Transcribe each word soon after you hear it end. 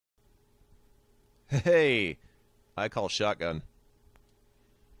Hey, I call shotgun.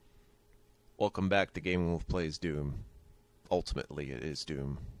 Welcome back to Game Wolf Plays Doom. Ultimately, it is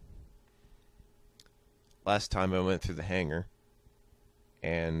Doom. Last time I went through the hangar,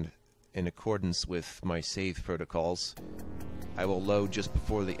 and in accordance with my save protocols, I will load just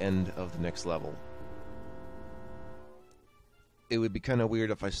before the end of the next level. It would be kind of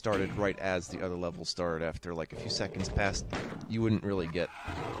weird if I started right as the other level started. After like a few seconds passed, you wouldn't really get...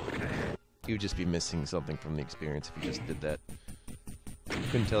 You would just be missing something from the experience if you just did that.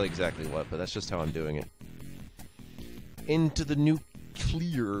 Couldn't tell you exactly what, but that's just how I'm doing it. Into the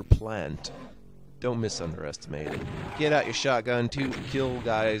nuclear plant. Don't misunderestimate it. Get out your shotgun, two kill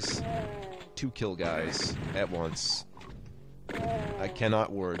guys at once. I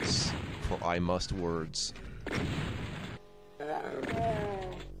cannot words, for I must words.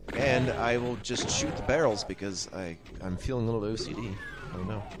 And I will just shoot the barrels because I'm feeling a little OCD. I don't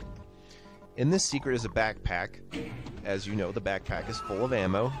know. In this secret is a backpack. As you know, the backpack is full of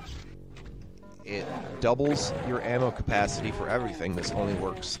ammo. It doubles your ammo capacity for everything. This only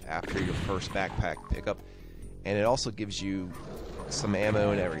works after your first backpack pickup. And it also gives you some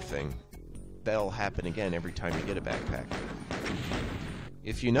ammo and everything. That'll happen again every time you get a backpack.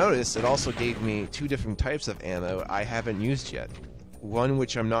 If you notice, it also gave me two different types of ammo I haven't used yet. One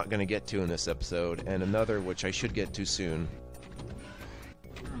which I'm not going to get to in this episode, and another which I should get to soon.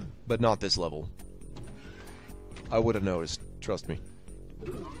 But not this level. I would have noticed, trust me.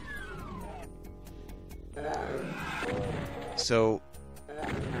 So,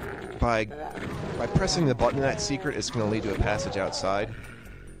 by pressing the button in that secret, it's going to lead to a passage outside.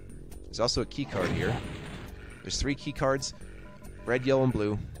 There's also a key card here. There's 3 key cards, red, yellow, and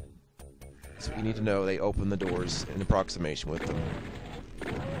blue. So you need to know they open the doors in approximation with them.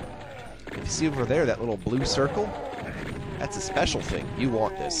 If you see over there that little blue circle, that's a special thing. You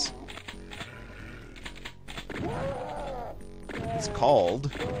want this. It's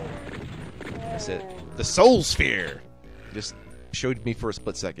called... That's it. The Soul Sphere! Just showed me for a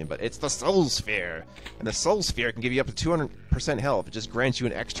split second, but it's the Soul Sphere! And the Soul Sphere can give you up to 200% health. It just grants you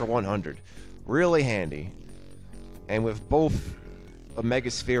an extra 100. Really handy. And with both a Mega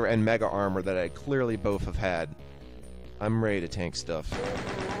Sphere and Mega Armor that I clearly both have had, I'm ready to tank stuff.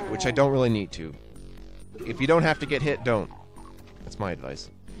 Which I don't really need to. If you don't have to get hit, don't. That's my advice.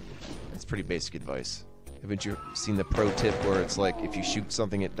 That's pretty basic advice. Haven't you seen the pro tip where it's like, if you shoot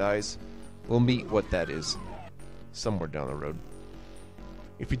something, it dies? We'll meet what that is somewhere down the road.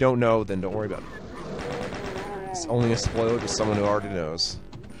 If you don't know, then don't worry about it. It's only a spoiler to someone who already knows.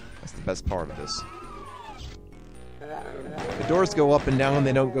 That's the best part of this. The doors go up and down,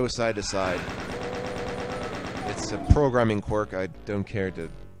 they don't go side to side. It's a programming quirk. I don't care to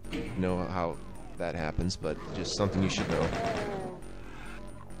know how that happens, but just something you should know.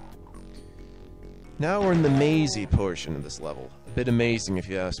 Now we're in the mazy portion of this level. A bit amazing if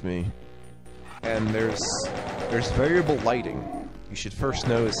you ask me. And there's variable lighting. You should first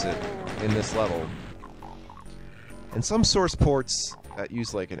notice it in this level. And some source ports that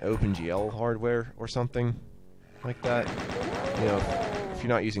use like an OpenGL hardware or something like that, you know, if you're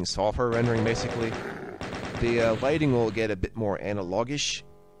not using software rendering basically, the lighting will get a bit more analogish,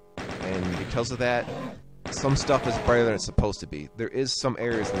 and because of that, some stuff is brighter than it's supposed to be. There is some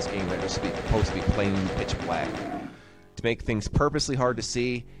areas in this game that are supposed to be plain pitch black, to make things purposely hard to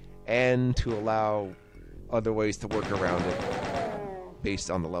see, and to allow other ways to work around it, based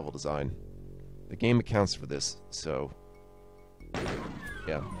on the level design. The game accounts for this, so,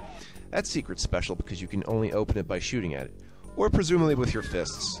 yeah. That secret's special because you can only open it by shooting at it, or presumably with your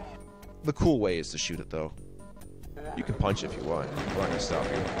fists. The cool way is to shoot it, though. You can punch if you want. I'm not going to stop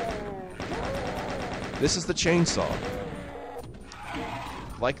you. This is the chainsaw.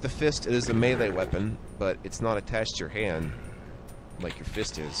 Like the fist, it is a melee weapon, but it's not attached to your hand like your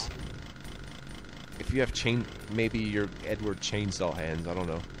fist is. If you have maybe your Edward chainsaw hands, I don't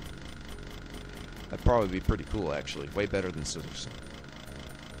know. That'd probably be pretty cool, actually. Way better than scissors.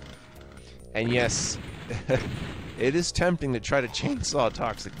 And yes, it is tempting to try to chainsaw a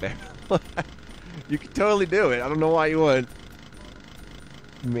toxic barrel. You can totally do it. I don't know why you wouldn't.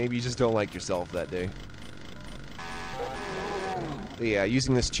 Maybe you just don't like yourself that day. But yeah,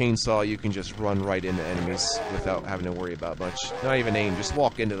 using this chainsaw, you can just run right into enemies without having to worry about much. Not even aim, just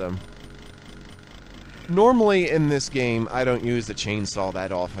walk into them. Normally in this game, I don't use the chainsaw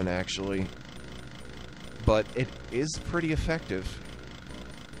that often, actually. But it is pretty effective.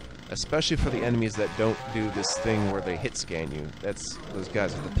 Especially for the enemies that don't do this thing where they hit scan you. That's those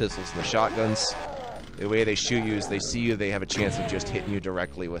guys with the pistols and the shotguns. The way they shoot you is they see you, they have a chance of just hitting you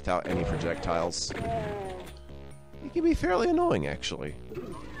directly without any projectiles. It can be fairly annoying, actually.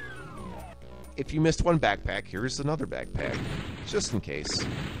 if you missed one backpack, here's another backpack, just in case.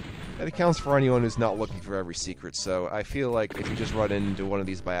 That accounts for anyone who's not looking for every secret, so I feel like if you just run into one of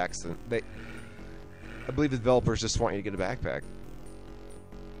these by accident, I believe the developers just want you to get a backpack.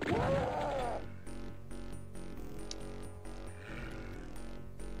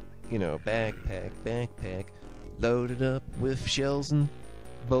 You know, backpack, loaded up with shells and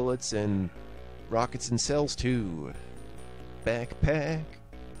bullets and rockets and cells too. Backpack.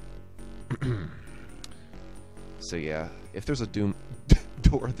 So yeah, if there's a Doom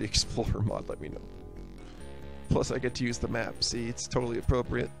Dora the Explorer mod, let me know. Plus I get to use the map. See, it's totally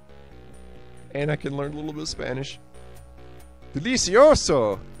appropriate. And I can learn a little bit of Spanish.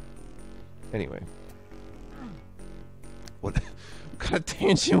 Delicioso! Anyway. What kind of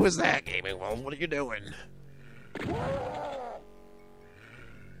tangent was that, Gaming Wolf? What are you doing?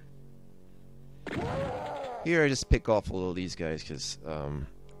 Here I just pick off a little of these guys because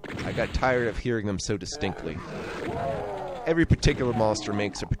I got tired of hearing them so distinctly. Every particular monster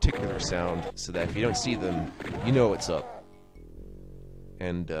makes a particular sound so that if you don't see them, you know what's up.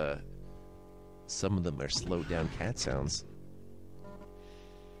 And some of them are slowed down cat sounds.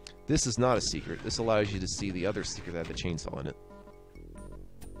 This is not a secret. This allows you to see the other secret that had the chainsaw in it.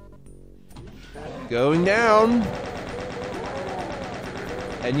 Going down!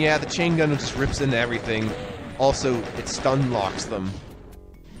 And yeah, the chain gun just rips into everything. Also, it stun locks them.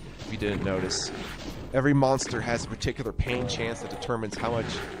 If you didn't notice. Every monster has a particular pain chance that determines how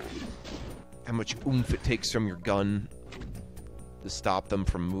much oomph it takes from your gun to stop them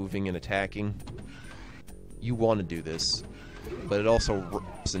from moving and attacking. You want to do this, but it also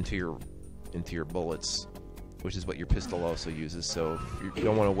rips into your bullets, which is what your pistol also uses. So if you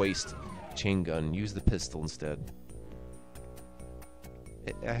don't want to waste chain gun, use the pistol instead.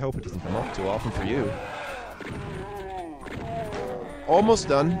 I hope it doesn't come up too often for you. Almost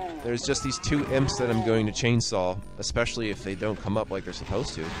done. There's just these two imps that I'm going to chainsaw, especially if they don't come up like they're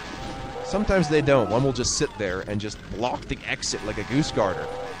supposed to. Sometimes they don't. One will just sit there and just block the exit like a goose garter.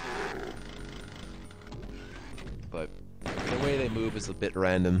 But the way they move is a bit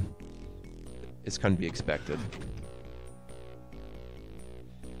random. It's kind of to be expected.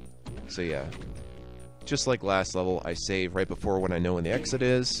 So yeah. Just like last level, I save right before when I know when the exit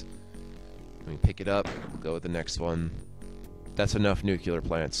is. Let me pick it up, go with the next one. That's enough nuclear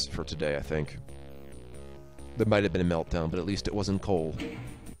plants for today, I think. There might have been a meltdown, but at least it wasn't coal.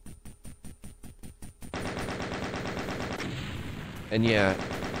 And yeah,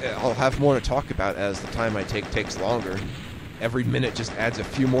 I'll have more to talk about as the time I take takes longer. Every minute just adds a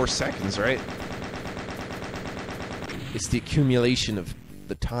few more seconds, right? It's the accumulation of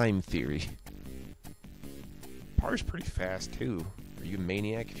the time theory. Par's pretty fast, too. Are you a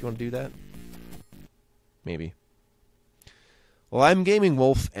maniac if you want to do that? Maybe. Well, I'm Gaming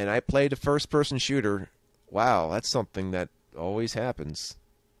Wolf, and I played a first-person shooter. Wow, that's something that always happens.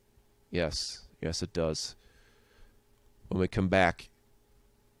 Yes, it does. When we come back,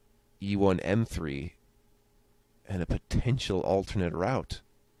 E1M3 and a potential alternate route.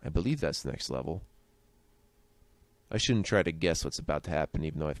 I believe that's the next level. I shouldn't try to guess what's about to happen,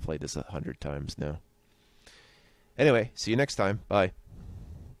 even though I've played this 100 times now. Anyway, see you next time. Bye.